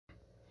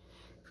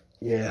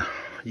Yeah.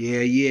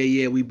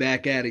 We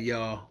back at it,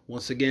 y'all.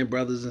 Once again,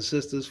 brothers and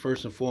sisters,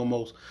 first and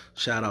foremost,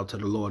 shout out to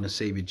the Lord and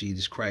Savior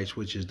Jesus Christ,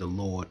 which is the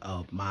Lord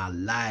of my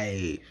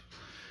life.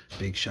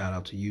 Big shout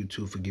out to you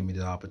too for giving me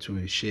the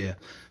opportunity to share.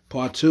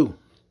 Part 2,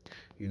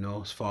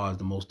 as far as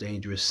the most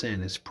dangerous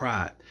sin is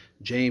pride.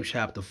 James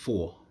chapter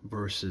 4,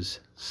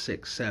 verses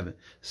 6, 7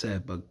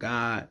 said, "But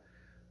God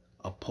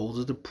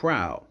opposes the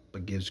proud,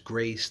 but gives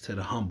grace to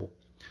the humble."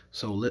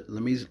 So let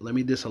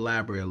me just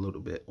elaborate a little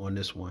bit on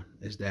this one.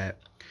 Is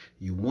that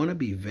you want to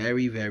be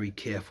very, very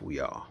careful,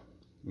 y'all.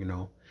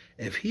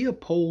 If he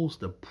opposes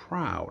the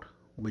proud,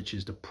 which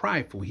is the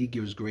prideful, he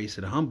gives grace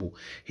to the humble.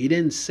 He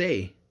didn't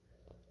say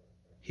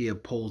he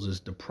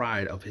opposes the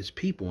pride of his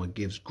people and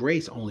gives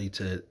grace only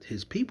to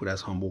his people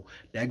that's humble.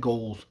 That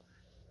goes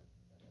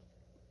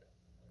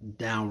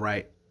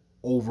downright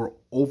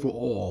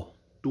overall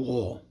through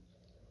all.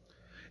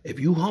 If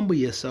you humble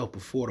yourself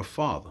before the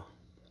Father,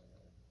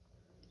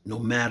 no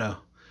matter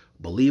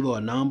believer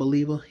or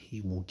non-believer,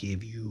 he will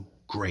give you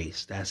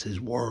grace. That's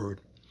his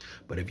word.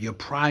 But if you're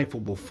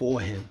prideful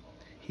before him,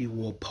 he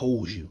will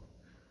oppose you,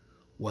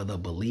 whether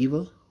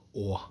believer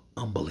or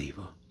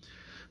unbeliever.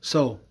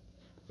 So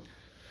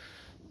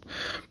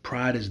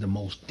pride is the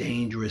most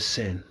dangerous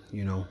sin.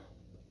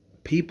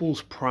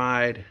 People's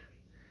pride,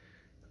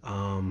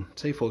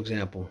 say for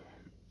example,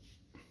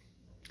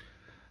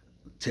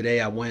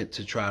 today I went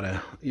to try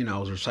to, I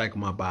was recycling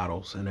my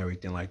bottles and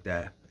everything like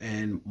that.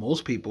 And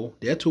most people,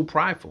 they're too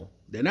prideful.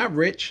 They're not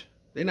rich.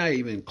 They're not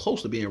even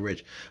close to being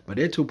rich, but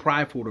they're too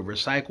prideful to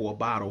recycle a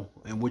bottle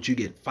in which you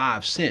get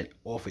 5 cents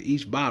off of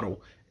each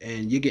bottle,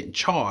 and you're getting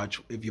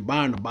charged if you're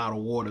buying the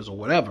bottled waters or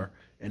whatever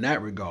in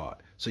that regard.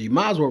 So you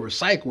might as well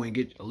recycle and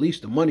get at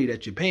least the money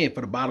that you're paying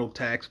for the bottle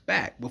tax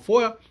back.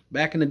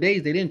 Back in the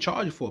days, they didn't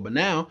charge you for it, but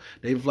now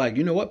they've like,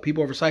 you know what?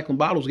 People are recycling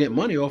bottles, getting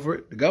money off of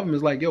it. The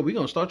government's like, yo, we're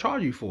going to start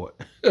charging you for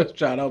it.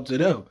 Shout out to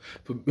them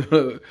for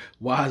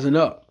wising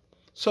up.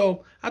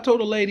 So I told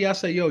the lady, I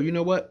said, yo, you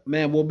know what,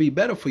 man, will be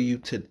better for you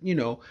to, you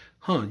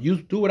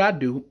do what I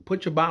do,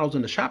 put your bottles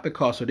in the shopping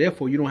cart, so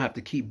therefore you don't have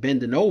to keep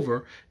bending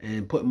over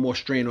and putting more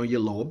strain on your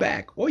lower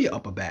back or your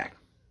upper back.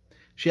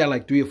 She had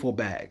like 3 or 4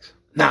 bags.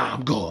 Nah,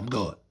 I'm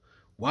good.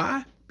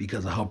 Why?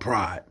 Because of her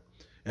pride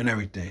and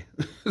everything.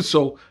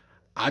 So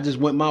I just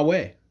went my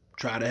way.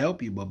 Try to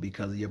help you, but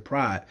because of your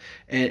pride.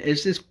 And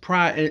it's this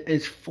pride,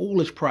 it's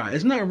foolish pride.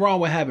 There's nothing wrong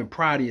with having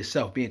pride in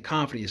yourself, being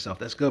confident in yourself.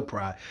 That's good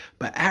pride.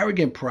 But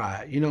arrogant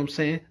pride, you know what I'm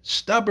saying?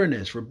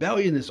 Stubbornness,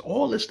 rebelliousness,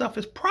 all this stuff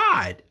is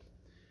pride.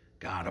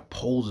 God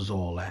opposes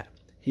all that.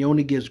 He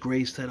only gives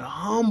grace to the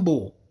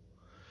humble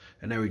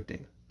and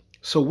everything.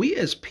 So we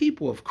as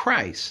people of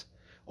Christ,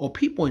 or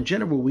people in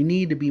general, we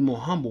need to be more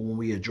humble. When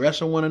we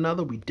address one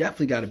another, we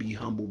definitely got to be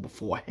humble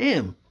before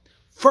him.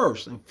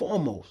 First and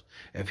foremost,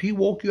 if he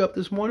woke you up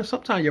this morning,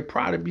 sometimes your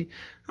pride would be,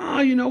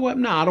 oh, you know what?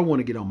 Nah, I don't want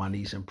to get on my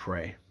knees and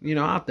pray.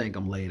 I'll thank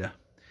him later.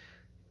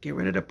 Get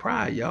rid of the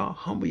pride, y'all.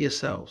 Humble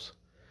yourselves.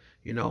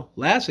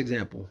 Last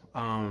example,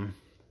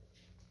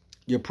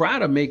 your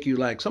pride will make you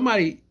like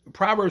somebody,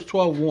 Proverbs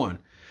 12:1.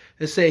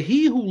 It said,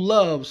 he who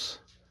loves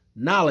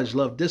knowledge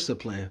loves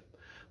discipline,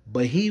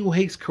 but he who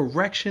hates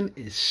correction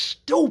is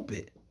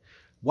stupid.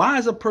 Why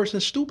is a person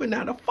stupid?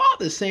 Now, the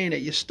Father's saying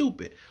that you're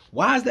stupid.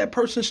 Why is that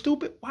person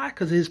stupid? Why?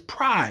 Because of his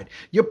pride.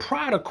 Your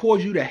pride will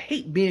cause you to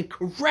hate being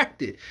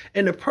corrected.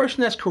 And the person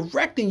that's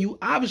correcting you,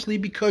 obviously,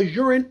 because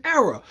you're in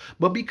error.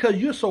 But because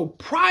you're so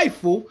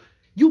prideful,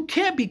 you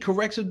can't be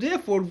corrected.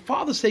 Therefore, the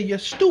Father say you're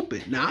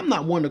stupid. Now, I'm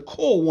not one to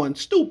call one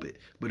stupid.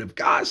 But if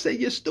God say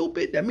you're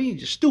stupid, that means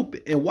you're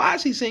stupid. And why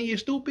is he saying you're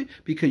stupid?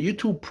 Because you're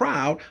too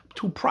proud,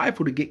 too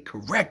prideful to get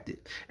corrected.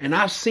 And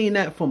I've seen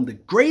that from the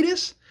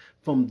greatest,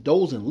 from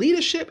those in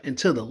leadership, and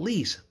to the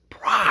least.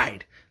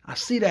 Pride. I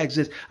see that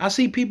exist. I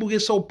see people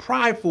get so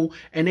prideful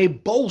and they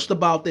boast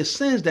about their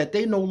sins that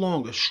they no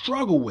longer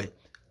struggle with.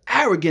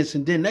 Arrogance,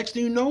 and then next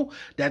thing you know,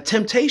 that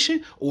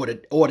temptation or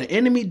the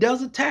enemy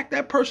does attack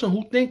that person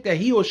who think that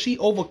he or she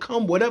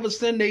overcome whatever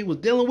sin they was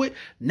dealing with.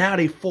 Now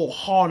they fall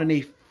hard in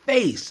their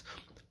face.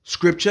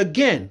 Scripture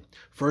again,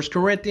 1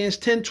 Corinthians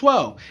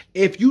 10:12.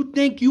 If you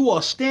think you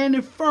are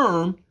standing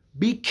firm,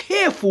 be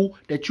careful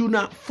that you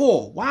not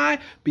fall. Why?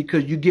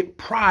 Because you get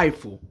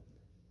prideful.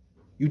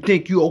 You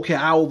think okay,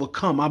 I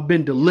overcome. I've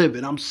been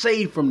delivered. I'm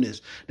saved from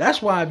this.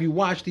 That's why if you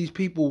watch these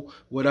people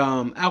with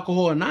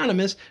Alcohol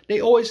Anonymous, they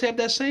always have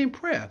that same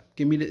prayer.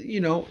 Give me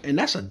the, and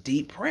that's a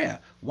deep prayer.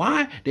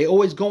 Why? They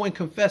always go and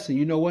confessing,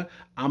 you know what?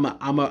 I'm an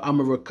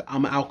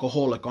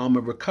alcoholic, or I'm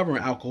a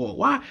recovering alcoholic.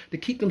 Why? To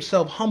keep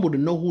themselves humble, to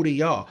know who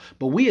they are.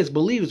 But we as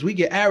believers, we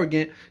get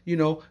arrogant,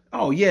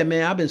 oh yeah,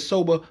 man, I've been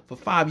sober for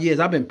 5 years.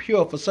 I've been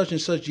pure for such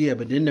and such year.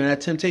 But then when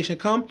that temptation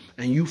come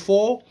and you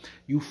fall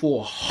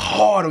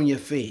hard on your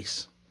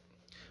face.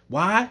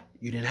 Why?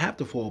 You didn't have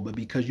to fall, but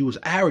because you was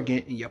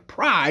arrogant and your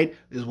pride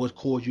is what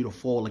caused you to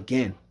fall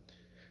again.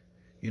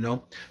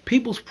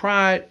 People's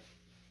pride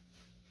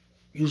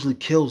usually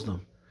kills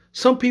them.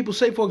 Some people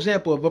say, for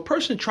example, if a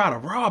person try to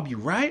rob you,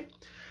 right?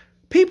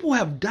 People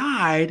have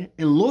died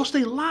and lost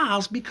their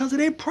lives because of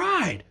their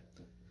pride.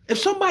 If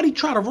somebody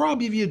try to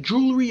rob you of your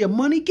jewelry, your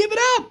money, give it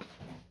up.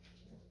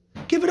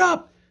 Give it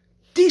up.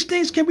 These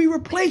things can be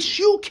replaced.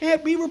 You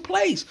can't be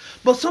replaced.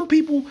 But some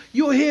people,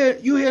 you hear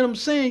them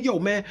saying, yo,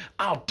 man,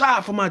 I'll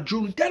die for my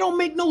jewelry. That don't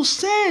make no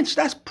sense.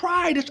 That's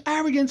pride. That's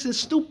arrogance and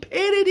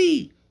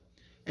stupidity.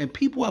 And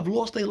people have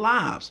lost their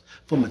lives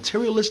for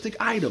materialistic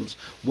items,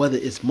 whether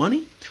it's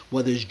money,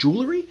 whether it's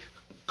jewelry,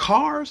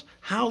 cars,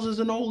 houses,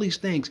 and all these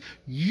things.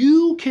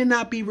 You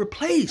cannot be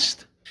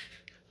replaced.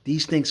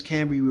 These things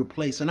can be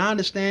replaced. And I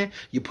understand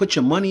you put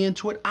your money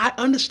into it. I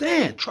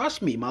understand.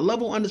 Trust me. My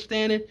level of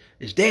understanding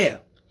is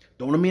there.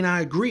 Don't mean I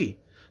agree.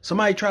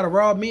 Somebody try to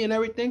rob me and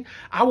everything,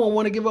 I won't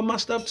want to give up my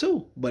stuff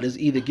too. But it's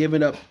either give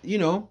it up,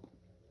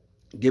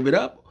 give it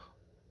up,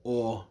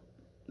 or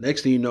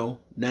next thing you know,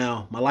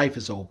 now my life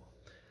is over.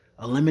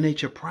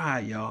 Eliminate your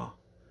pride, y'all.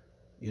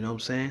 You know what I'm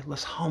saying?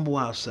 Let's humble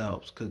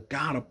ourselves, because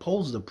God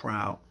opposes the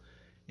proud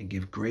and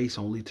give grace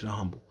only to the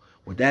humble.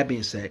 With that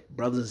being said,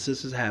 brothers and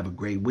sisters, have a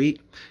great week.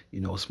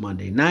 It's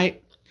Monday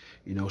night.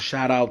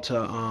 Shout out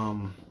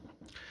to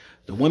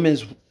the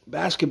women's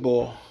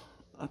basketball.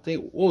 I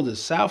think, what was it,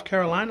 South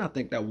Carolina? I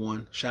think that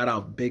won.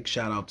 Big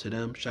shout out to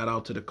them. Shout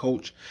out to the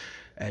coach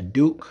at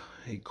Duke.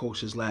 He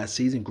coached his last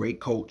season. Great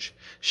coach.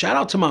 Shout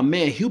out to my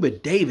man,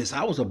 Hubert Davis.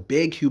 I was a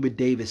big Hubert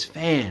Davis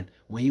fan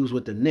when he was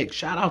with the Knicks.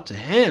 Shout out to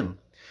him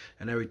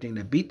and everything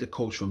that beat the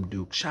coach from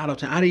Duke. Shout out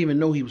to him. I didn't even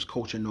know he was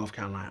coaching North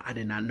Carolina. I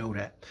did not know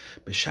that.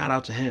 But shout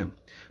out to him.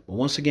 But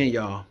once again,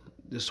 y'all,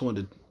 just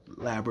wanted to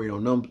elaborate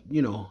on them,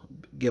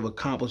 give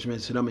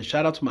accomplishments to them. And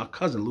shout out to my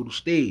cousin, Little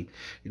Steve.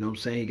 You know what I'm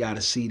saying? He got a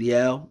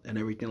CDL and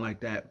everything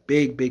like that.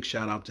 Big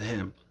shout out to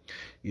him.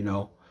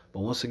 But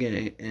once again,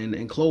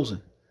 in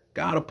closing,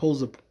 God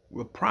opposes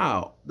the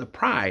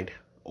pride,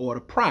 or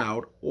the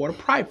proud, or the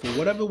prideful,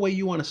 whatever way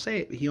you want to say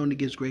it. He only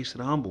gives grace to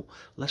the humble.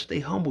 Let's stay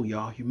humble,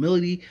 y'all.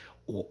 Humility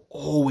will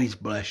always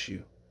bless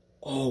you.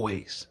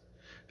 Always.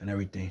 And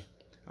everything.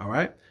 All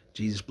right?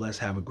 Jesus bless.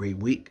 Have a great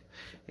week.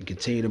 And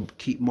continue to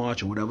keep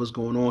marching. Whatever's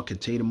going on,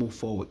 continue to move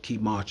forward.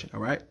 Keep marching. All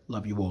right?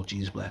 Love you all.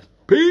 Jesus bless.